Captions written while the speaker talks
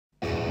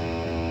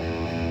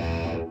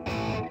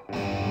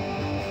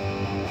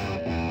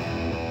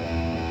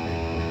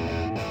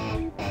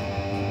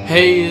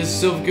Hey, it's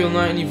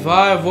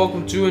Silverkill95.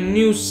 Welcome to a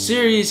new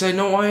series. I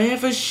know I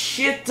have a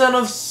shit ton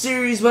of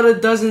series, but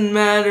it doesn't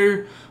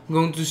matter. I'm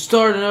going to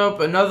start up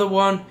another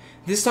one.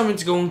 This time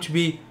it's going to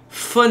be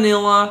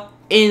vanilla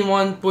in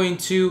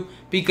 1.2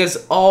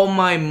 because all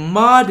my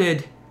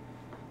modded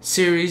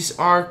series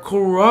are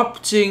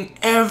corrupting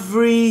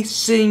every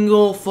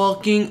single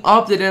fucking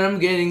update, and I'm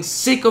getting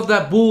sick of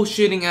that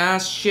bullshitting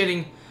ass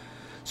shitting.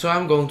 So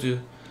I'm going to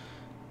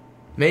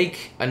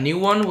make a new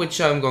one, which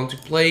I'm going to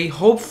play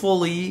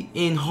hopefully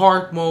in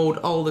hard mode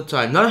all the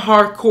time. Not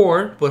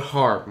hardcore, but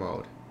hard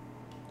mode.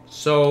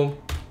 So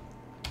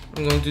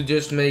I'm going to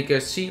just make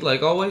a seed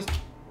like always.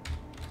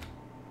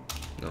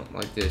 No,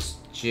 like this.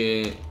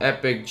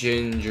 Epic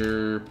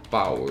ginger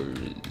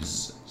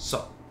powers.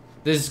 So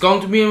this is going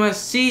to be my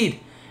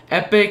seed.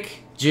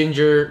 Epic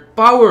ginger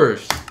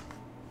powers.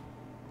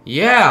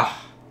 Yeah.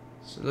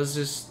 So let's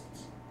just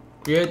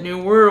create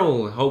new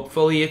world.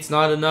 Hopefully it's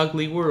not an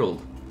ugly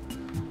world,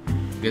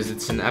 because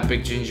it's an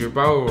epic ginger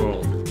power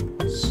world.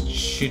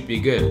 Should be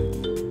good.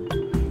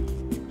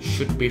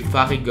 Should be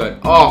fucking good.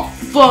 Oh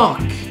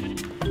fuck!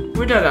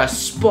 Where did I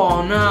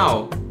spawn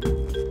now?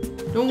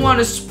 Don't want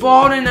to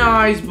spawn in the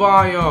ice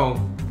biome.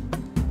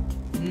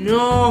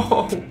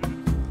 No.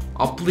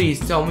 Oh please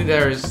tell me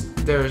there's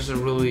a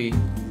really.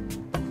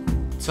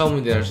 Tell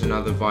me there's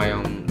another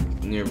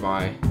biome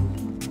nearby.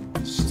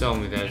 Just tell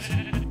me there's.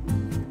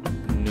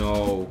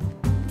 No.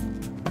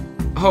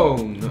 Oh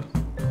no.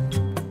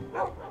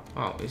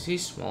 Oh, is he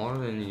smaller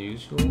than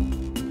usual?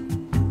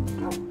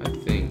 I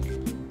think.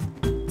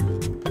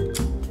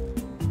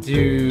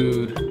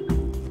 Dude,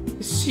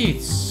 this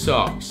seed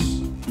sucks.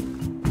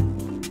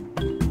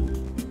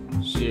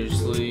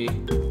 Seriously?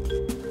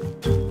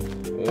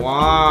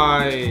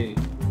 Why?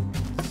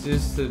 It's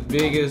just the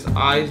biggest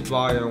ice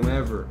biome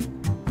ever.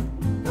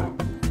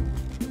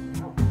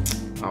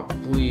 Oh,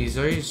 please,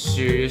 are you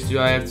serious? Do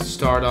I have to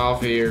start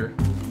off here?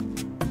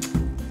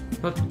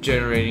 Not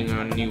generating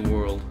a new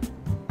world.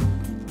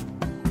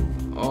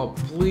 Oh,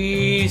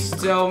 please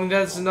tell me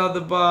that's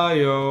another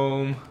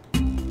biome.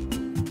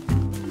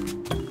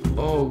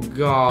 Oh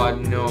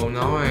god, no.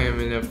 Now I am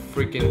in a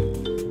freaking...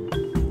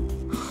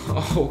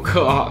 Oh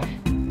god.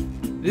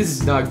 This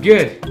is not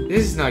good.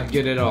 This is not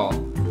good at all.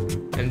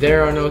 And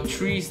there are no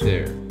trees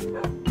there.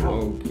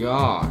 Oh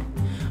god.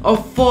 A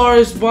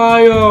forest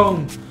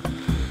biome!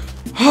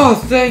 Oh,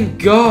 thank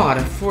god.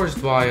 A forest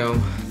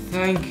biome.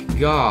 Thank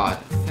god.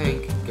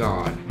 Thank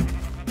god.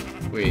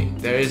 Wait,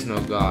 there is no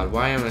God.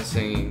 Why am I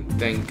saying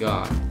thank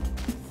God?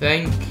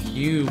 Thank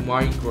you,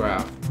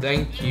 Minecraft.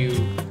 Thank you,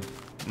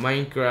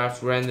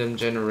 Minecraft random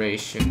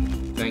generation.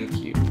 Thank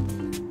you.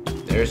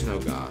 There is no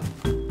God.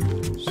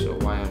 So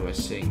why am I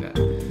saying that?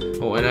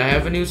 Oh, and I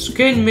have a new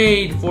skin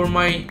made for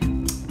my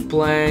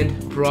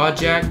planned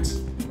project.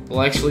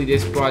 Well, actually,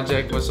 this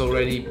project was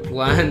already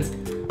planned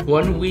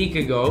 1 week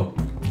ago.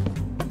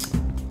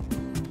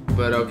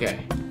 But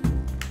okay.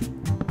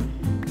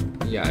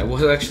 Yeah, it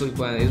was actually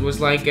planned. It was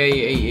like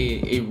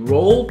a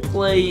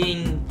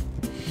role-playing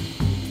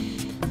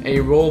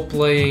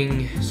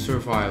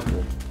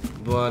survival,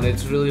 but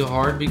it's really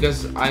hard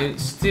because I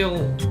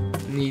still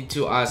need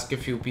to ask a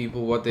few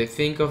people what they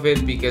think of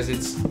it, because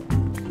it's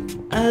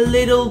a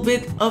little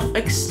bit of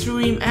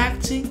extreme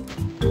acting.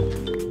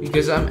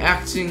 Because I'm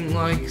acting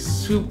like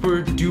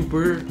super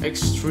duper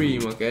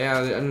extreme. Okay,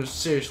 I'm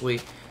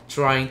seriously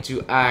trying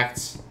to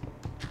act.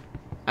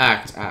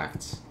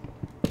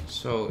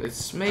 So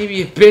it's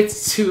maybe a bit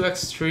too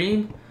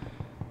extreme.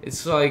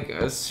 It's like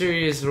a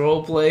serious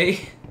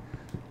roleplay.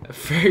 A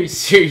very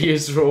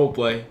serious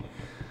roleplay.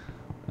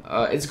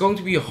 It's going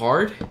to be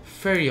hard.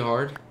 Very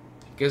hard.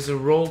 Because a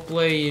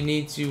roleplay, you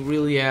need to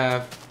really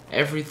have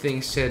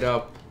everything set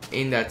up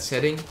in that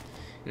setting.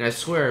 And I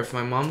swear, if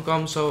my mom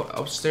comes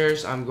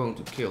upstairs, I'm going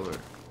to kill her.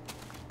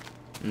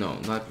 No,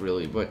 not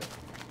really, but...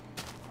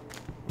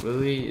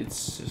 Really,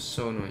 it's just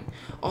so annoying.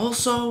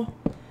 Also,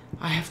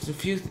 I have a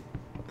few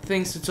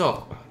things to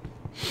talk about.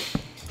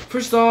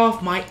 First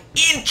off, my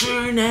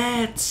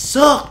internet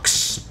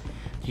sucks.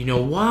 You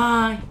know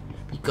why?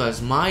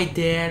 Because my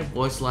dad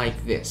was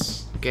like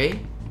this, okay?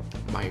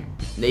 My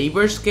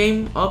neighbors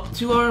came up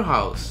to our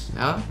house,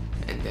 yeah?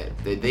 And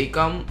they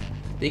come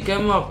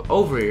up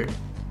over here.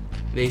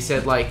 They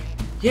said like,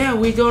 yeah,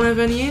 we don't have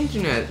any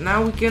internet.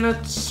 Now we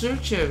cannot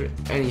search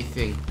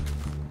anything.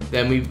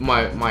 Then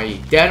my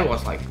dad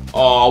was like,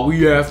 oh,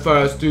 we have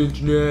fast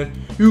internet.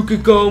 You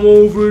can come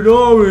over to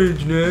our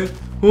internet.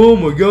 Oh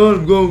my god,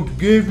 I'm going to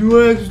give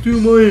you access to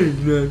my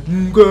internet.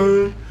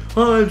 Okay?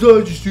 I'm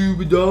such a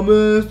stupid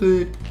dumbass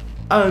that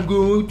I'm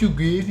going to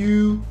give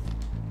you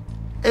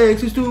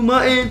access to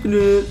my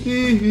internet.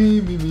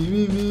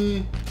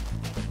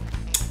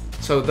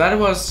 So that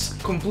was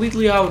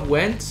completely how it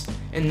went.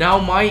 And now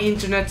my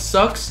internet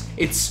sucks.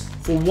 It's,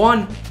 for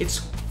one, it's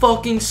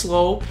fucking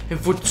slow. And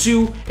for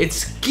two, it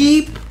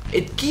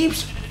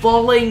keeps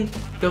falling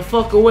the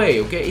fuck away,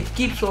 okay? It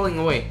keeps falling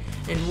away.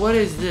 And what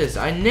is this?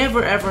 I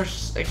never ever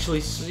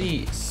actually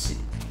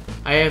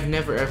I have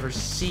never ever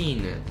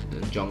seen a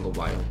jungle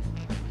biome.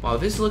 Wow,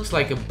 this looks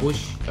like a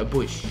bush.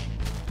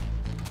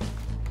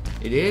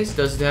 It is?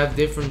 Does it have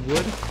different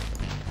wood?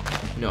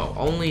 No,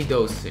 only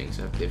those things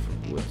have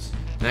different woods.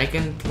 And I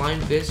can climb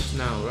this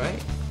now,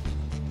 right?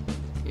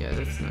 Yeah,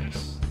 that's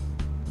nice.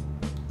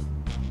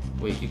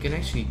 Wait, you can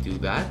actually do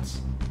that?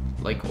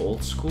 Like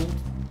old school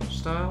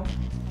style?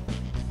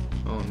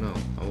 Oh no,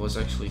 I was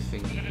actually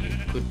thinking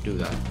you could do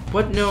that.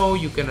 But no,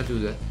 you cannot do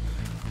that.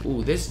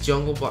 Ooh, this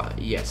jungle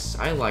yes,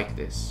 I like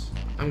this.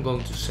 I'm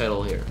going to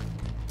settle here.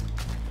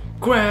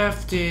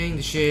 Crafting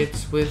the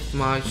shit with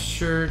my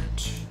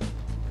shirt.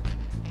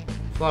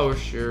 Flower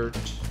shirt.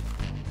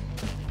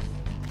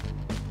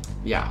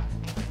 Yeah.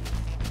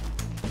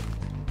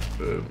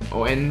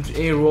 Oh, and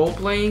in role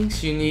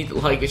playings, you need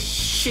like a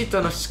shit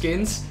ton of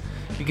skins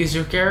because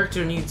your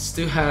character needs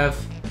to have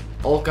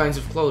all kinds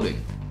of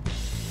clothing.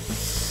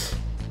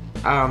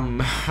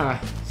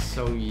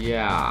 So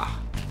yeah.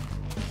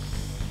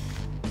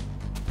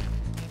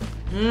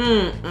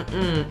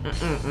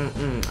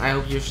 I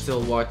hope you're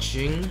still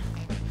watching.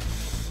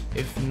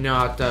 If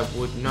not, that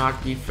would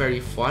not be very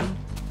fun.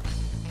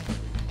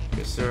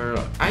 Because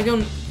I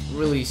don't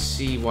really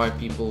see why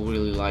people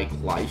really like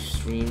live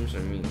streams. I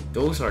mean,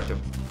 those are the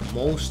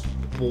most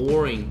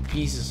boring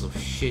pieces of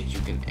shit you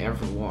can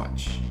ever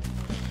watch.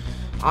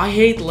 I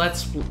hate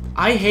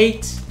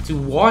to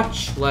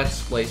watch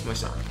Let's Plays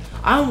myself.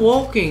 I'm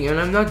walking and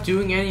I'm not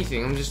doing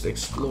anything. I'm just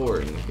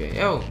exploring. Okay.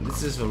 Oh,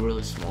 this is a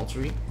really small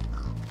tree.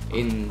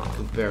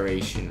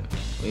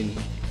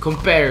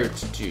 Compared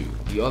to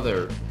the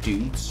other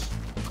dudes,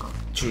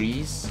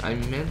 trees, I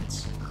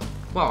meant.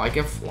 Wow, I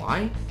can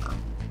fly?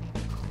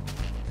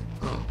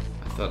 Oh,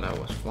 I thought I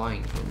was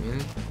flying for a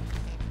minute.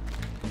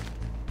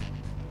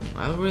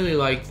 I really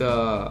like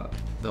the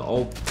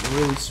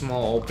really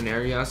small open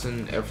areas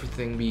and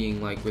everything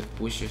being like with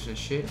bushes and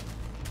shit.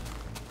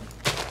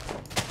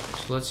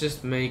 So let's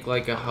just make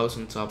like a house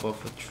on top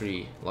of a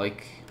tree,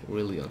 like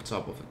really on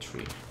top of a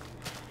tree.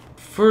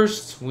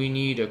 First, we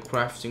need a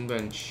crafting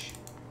bench.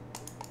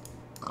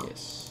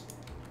 Yes.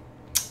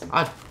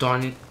 Ah,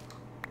 darn it.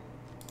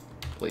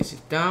 Place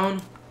it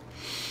down.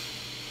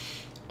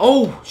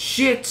 Oh,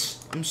 shit!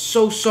 I'm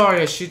so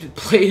sorry. I should have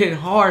played it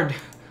hard.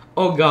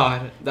 Oh,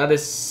 God. That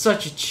is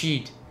such a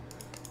cheat.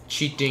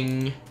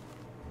 Cheating.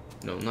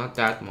 No, not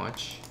that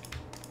much.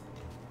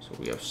 So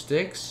we have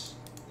sticks.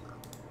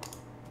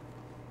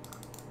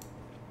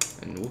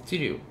 And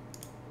whoop-de-doo.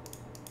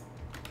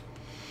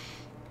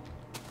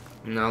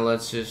 Now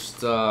let's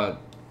just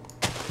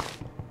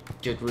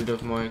get rid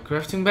of my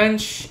crafting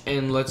bench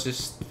and let's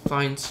just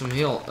find some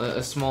hill,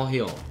 a small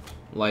hill,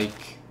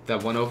 like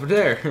that one over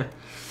there.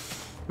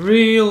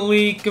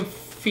 Really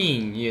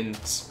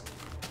convenient.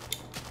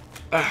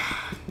 I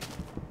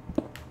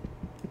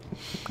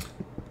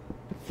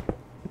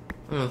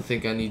don't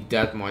think I need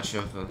that much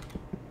of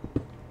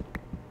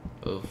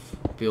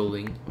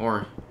building,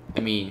 or I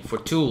mean for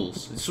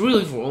tools. It's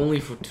really only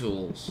for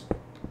tools.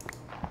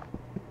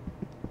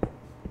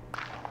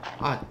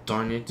 Ah,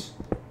 darn it.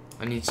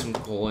 I need some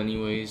coal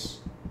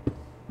anyways.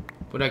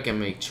 But I can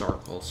make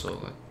charcoal,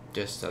 so I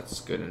guess that's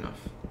good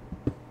enough.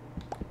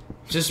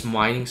 Just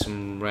mining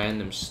some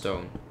random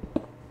stone.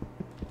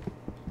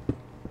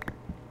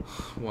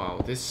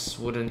 Wow, this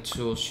wooden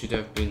tool should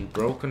have been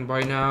broken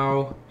by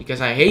now.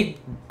 Because I hate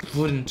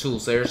wooden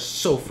tools, they're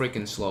so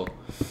freaking slow.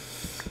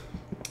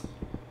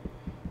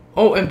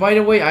 Oh, and by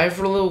the way, I have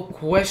a little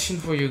question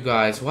for you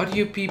guys. What do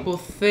you people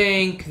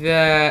think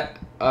that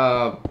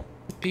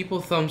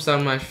people thumbs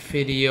down my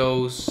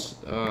videos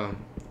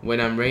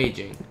when I'm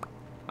raging?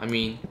 I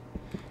mean,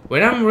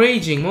 when I'm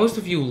raging, most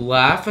of you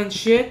laugh and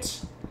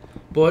shit,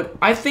 but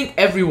I think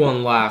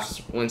everyone laughs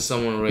when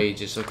someone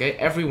rages, okay?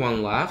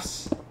 Everyone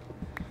laughs.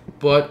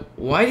 But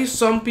why do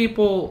some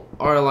people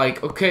are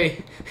like,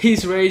 okay,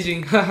 he's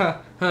raging,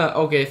 haha,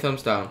 okay,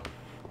 thumbs down.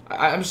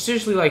 I'm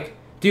seriously like,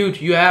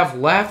 dude, you have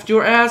laughed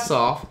your ass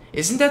off.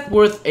 Isn't that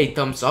worth a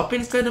thumbs up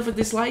instead of a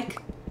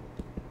dislike?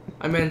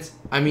 I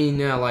mean,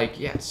 like,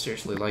 yeah,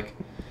 seriously, like,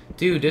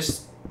 dude,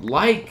 just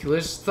like,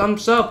 this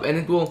thumbs up, and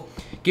it will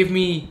give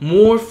me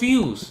more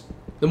views.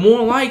 The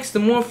more likes, the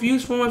more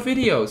views for my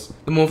videos.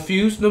 The more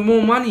views, the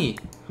more money.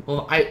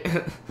 Well,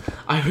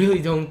 I really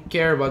don't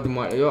care about the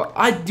money.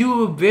 I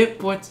do a bit,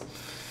 but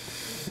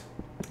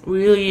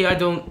really, I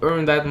don't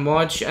earn that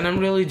much, and I'm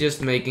really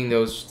just making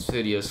those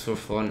videos for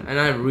fun. And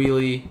I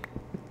really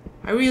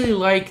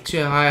like to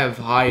have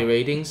high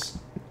ratings,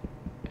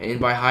 and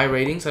by high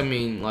ratings, I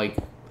mean like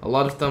a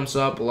lot of thumbs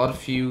up, a lot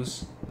of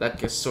views, that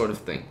sort of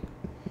thing.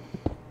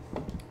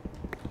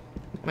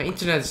 My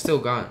internet is still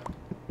gone.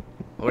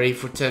 Already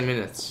for 10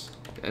 minutes.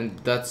 And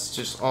that's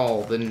just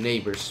all the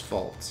neighbor's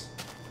fault.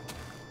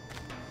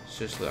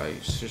 Seriously, I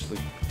seriously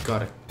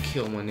gotta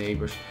kill my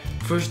neighbors.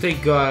 First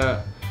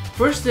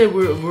they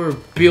were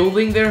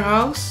building their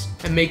house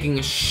and making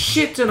a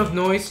shit ton of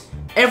noise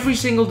every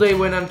single day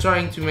when I'm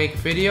trying to make a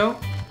video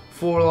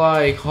for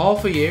like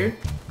half a year.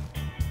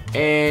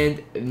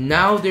 And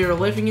now they're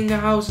living in the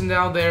house and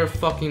now they're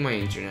fucking my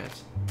internet.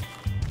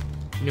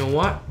 You know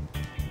what?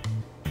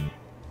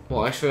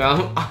 Well, actually,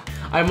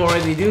 I'm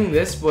already doing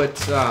this, but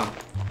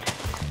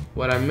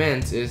what I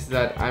meant is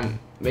that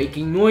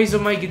making noise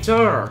on my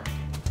guitar.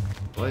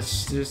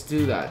 Let's just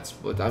do that.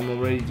 But I'm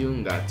already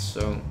doing that,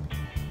 so.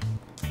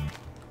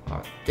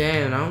 Oh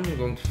damn! I'm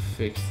going to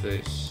fix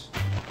this.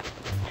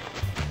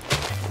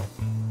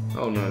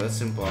 Oh no,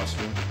 that's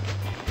impossible.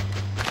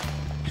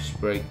 Just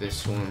break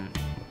this one.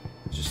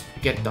 Just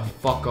get the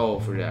fuck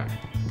over there.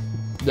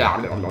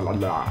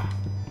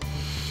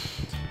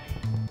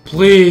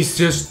 Please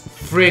just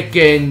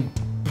freaking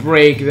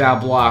break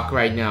that block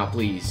right now,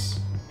 please.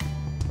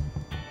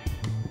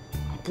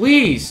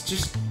 Please,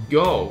 just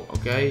go,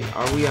 okay?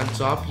 Are we on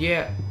top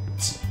yet?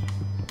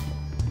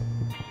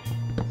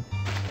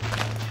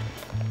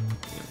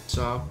 On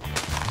top.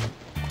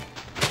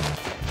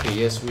 Okay,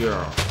 yes we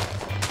are.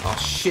 Oh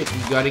shit, we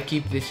gotta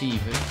keep this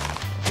even.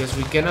 Because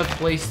we cannot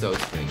place those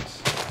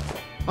things.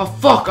 Oh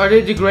fuck, are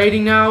they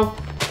degrading now?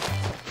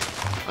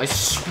 I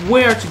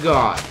swear to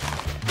God.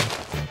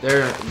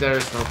 There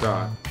is no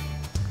God.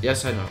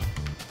 Yes, I know.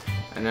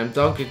 And I'm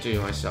talking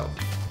to myself.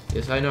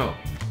 Yes, I know.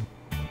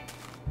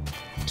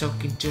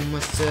 Talking to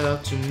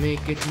myself to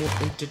make it more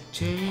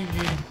entertaining.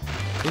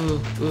 Ooh,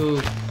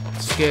 ooh,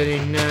 it's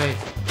getting night.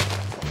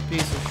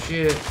 Piece of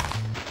shit.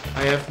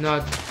 I have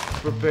not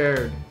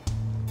prepared.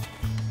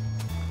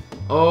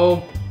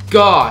 Oh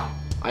God,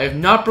 I have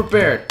not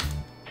prepared.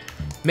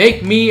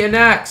 Make me an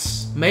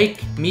axe.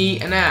 Make me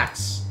an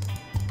axe.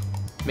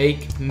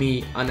 Make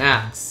me an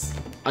axe.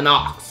 An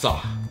ox.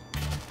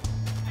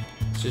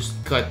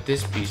 Just cut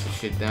this piece of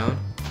shit down.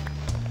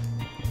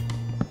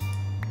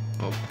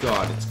 Oh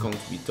God, it's going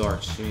to be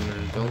dark soon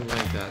and I don't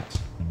like that.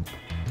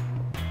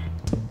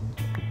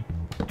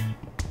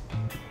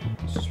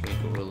 Let's just make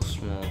a real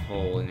small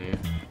hole in here.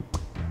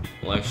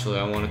 Well, actually,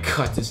 I want to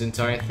cut this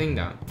entire thing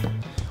down.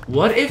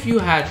 What if you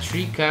had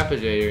tree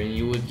capitator and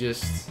you would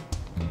just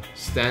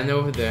stand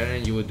over there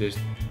and you would just...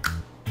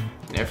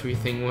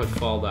 everything would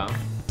fall down?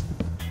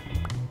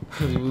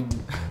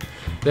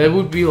 That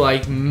would be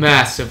like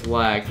massive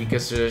lag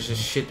because there's a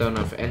shit ton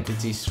of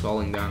entities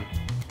falling down.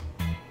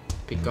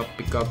 Pick up,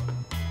 pick up.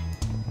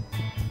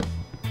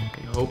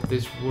 I hope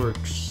this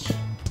works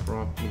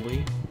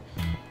properly.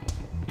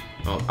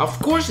 Oh, of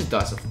course it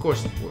does. Of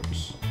course it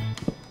works.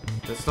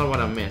 That's not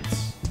what I meant.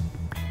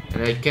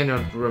 And I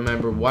cannot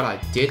remember what I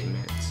did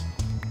meant.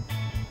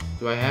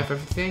 Do I have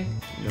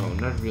everything? No,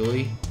 not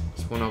really.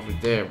 There's one over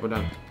there, but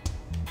I'm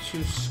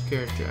too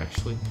scared to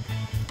actually...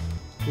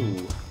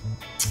 Ooh.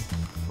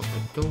 I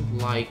don't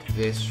like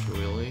this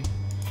really.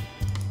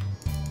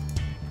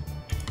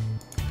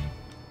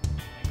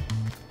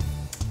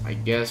 I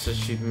guess I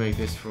should make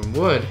this from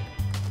wood.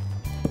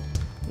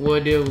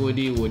 Woody,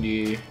 woody,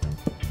 woody.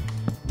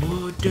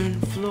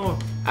 Wooden floor.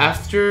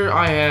 After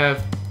I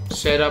have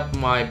set up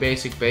my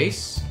basic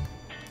base,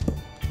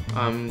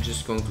 I'm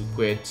just going to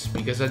quit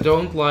because I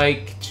don't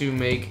like to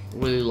make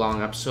really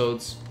long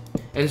episodes,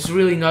 and it's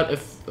really not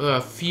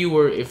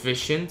fewer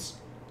efficient.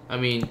 I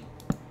mean,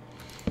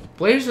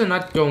 players are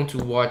not going to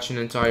watch an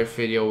entire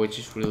video which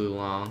is really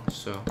long,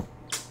 so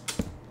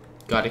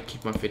gotta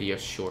keep my videos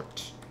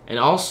short. And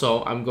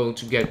also, I'm going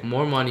to get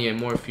more money and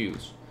more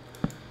views.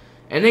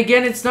 And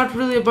again, it's not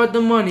really about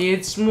the money,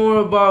 it's more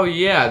about,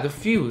 yeah, the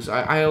views.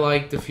 I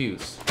like the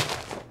views.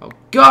 Oh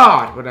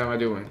God, what am I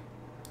doing?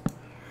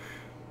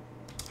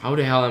 How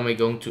the hell am I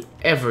going to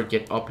ever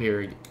get up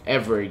here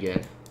ever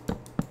again?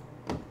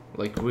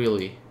 Like,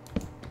 really?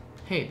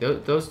 Hey,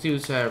 those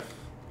dudes have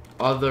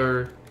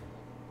other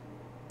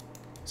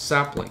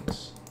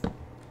saplings.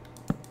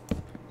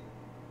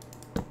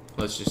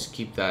 Let's just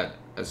keep that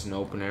as an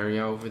open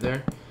area over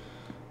there.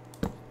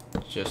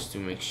 Just to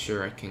make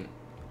sure I can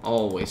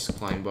always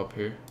climb up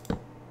here.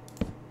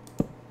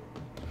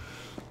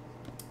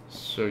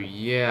 So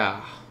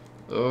yeah.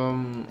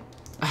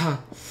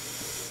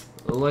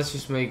 Let's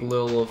just make a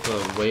little of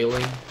a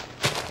railing.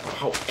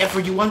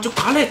 However you want to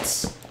call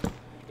it!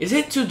 Is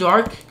it too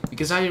dark?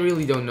 Because I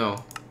really don't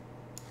know.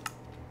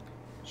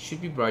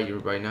 Should be brighter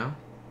by now.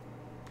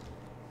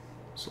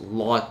 It's a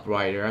lot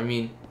brighter. I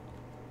mean,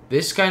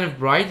 this kind of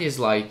bright is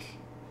like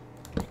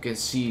you can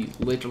see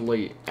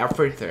literally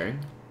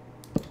everything.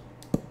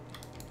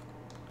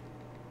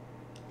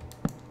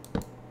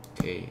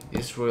 Okay,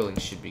 this railing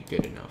should be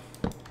good enough.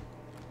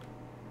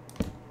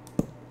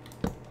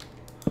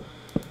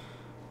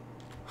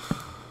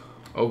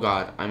 Oh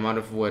God, I'm out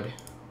of wood.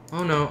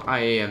 Oh no, I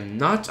am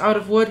not out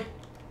of wood,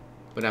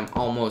 but I'm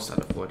almost out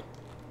of wood.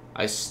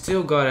 I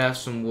still gotta have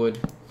some wood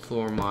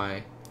for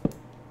my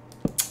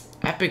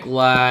epic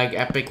lag,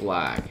 epic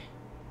lag.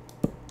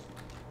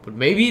 But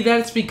maybe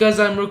that's because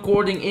I'm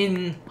recording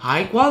in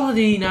high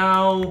quality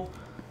now.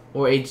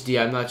 Or HD,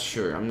 I'm not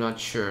sure. I'm not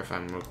sure if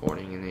I'm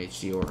recording in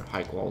HD or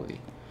high quality.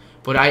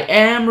 But I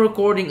am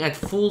recording at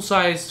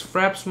full-size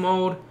fraps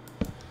mode.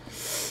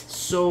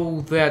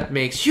 So that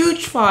makes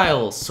huge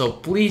files. So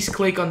please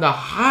click on the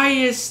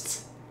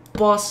highest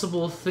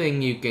possible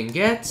thing you can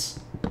get.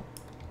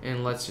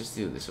 And let's just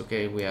do this,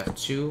 okay? We have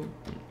 2.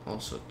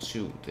 Also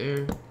 2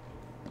 there.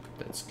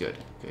 That's good.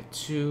 Okay,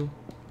 2.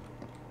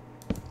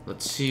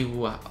 Let's see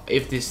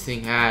if this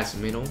thing has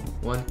middle.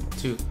 1,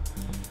 2.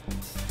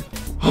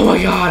 Oh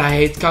my god, I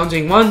hate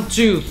counting. 1,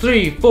 2,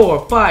 3,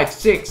 4, 5,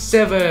 6,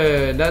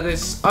 7. That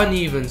is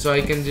uneven, so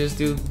I can just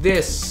do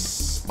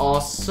this.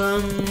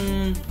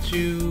 Awesome.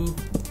 2,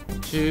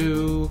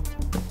 2,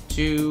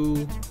 2,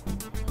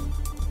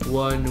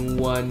 1,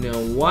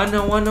 1,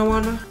 1,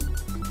 1.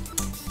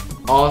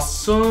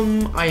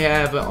 Awesome. I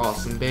have an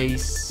awesome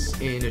base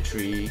in a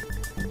tree.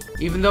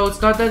 Even though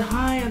it's not that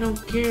high, I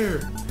don't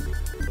care.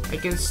 I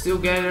can still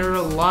gather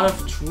a lot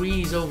of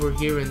trees over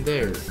here and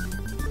there.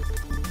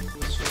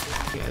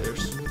 Gather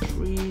some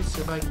trees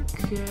if I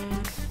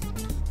can.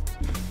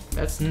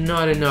 That's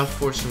not enough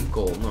for some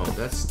coal. No,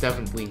 that's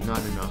definitely not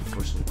enough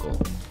for some coal.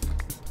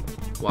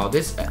 Wow,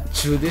 this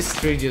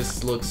tree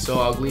just looks so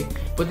ugly.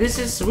 But this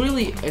is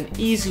really an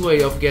easy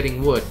way of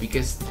getting wood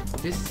because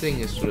this thing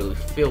is really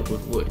filled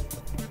with wood.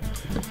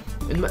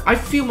 And I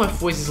feel my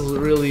voice is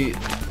really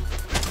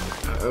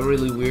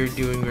weird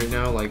doing right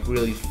now, like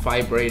really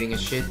vibrating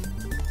and shit.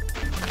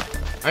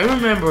 I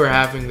remember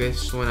having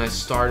this when I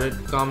started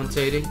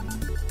commentating.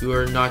 You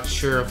are not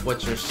sure of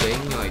what you're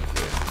saying, like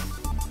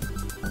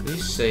you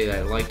say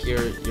that, like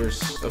you're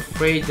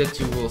afraid that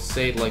you will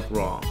say it like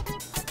wrong.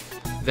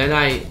 Then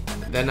I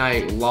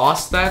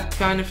lost that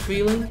kind of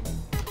feeling,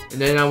 and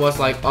then I was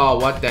like, oh,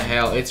 what the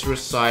hell? It's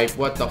recite.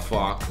 What the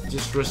fuck?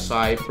 Just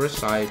recite.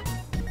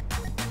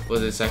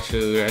 But it's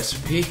actually a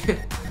recipe.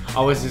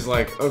 I was just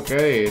like,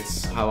 okay,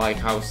 it's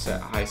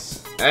I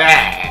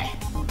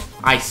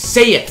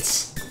say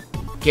it.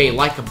 Okay,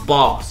 like a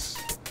boss.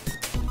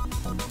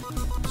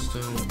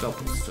 Stone,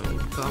 cobblestone.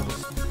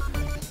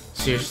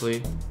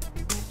 Seriously,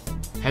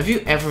 have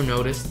you ever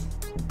noticed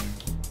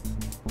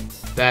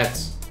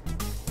that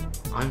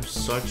I'm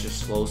such a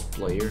slow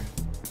player?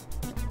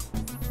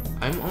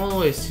 I'm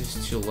always just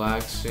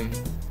chillaxing.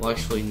 Well,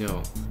 actually,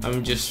 no.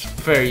 I'm just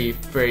very,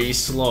 very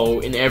slow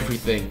in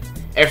everything.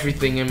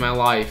 Everything in my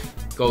life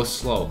goes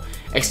slow.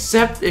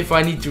 Except if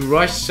I need to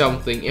rush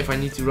something. If I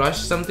need to rush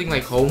something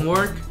like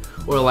homework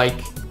or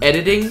like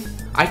editing,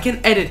 I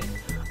can edit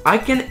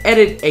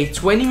a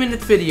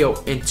 20-minute video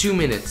in 2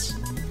 minutes.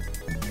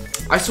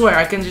 I swear,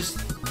 I can just...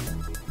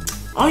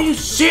 Are you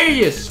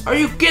serious? Are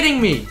you kidding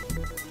me?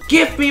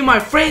 Give me my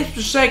frames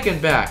per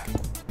second back.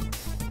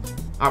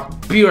 I'll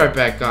be right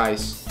back,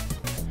 guys.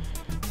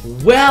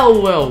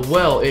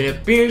 Well, it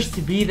appears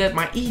to be that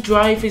my E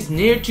drive is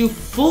near to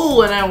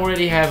full and I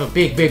already have a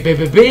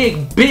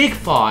big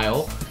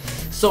file.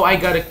 So I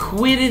gotta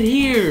quit it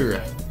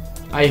here.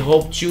 I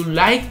hope you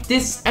liked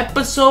this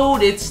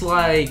episode. It's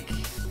like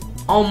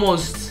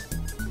almost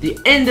the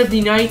end of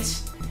the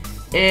night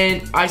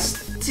and I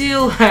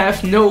still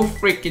have no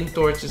freaking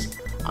torches.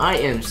 I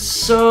am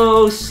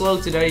so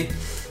slow today.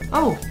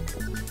 Oh,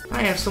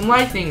 I have some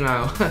lightning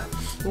now.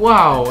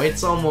 Wow,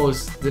 it's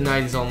almost, the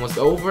night is almost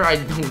over. I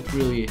don't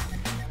really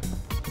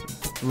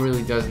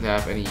doesn't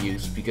have any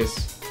use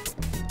because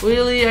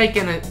really I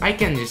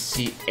can just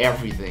see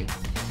everything.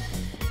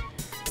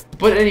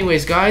 But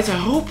anyways, guys, I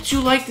hope you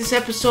liked this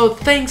episode.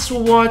 Thanks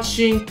for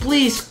watching.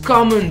 Please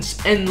comment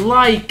and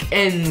like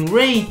and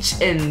rate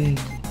and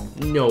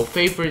no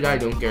favorite. I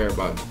don't care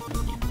about it.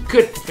 You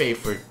could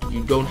favorite.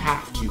 You don't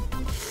have to.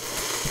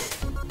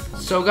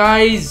 So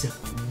guys,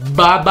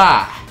 bye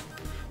bye.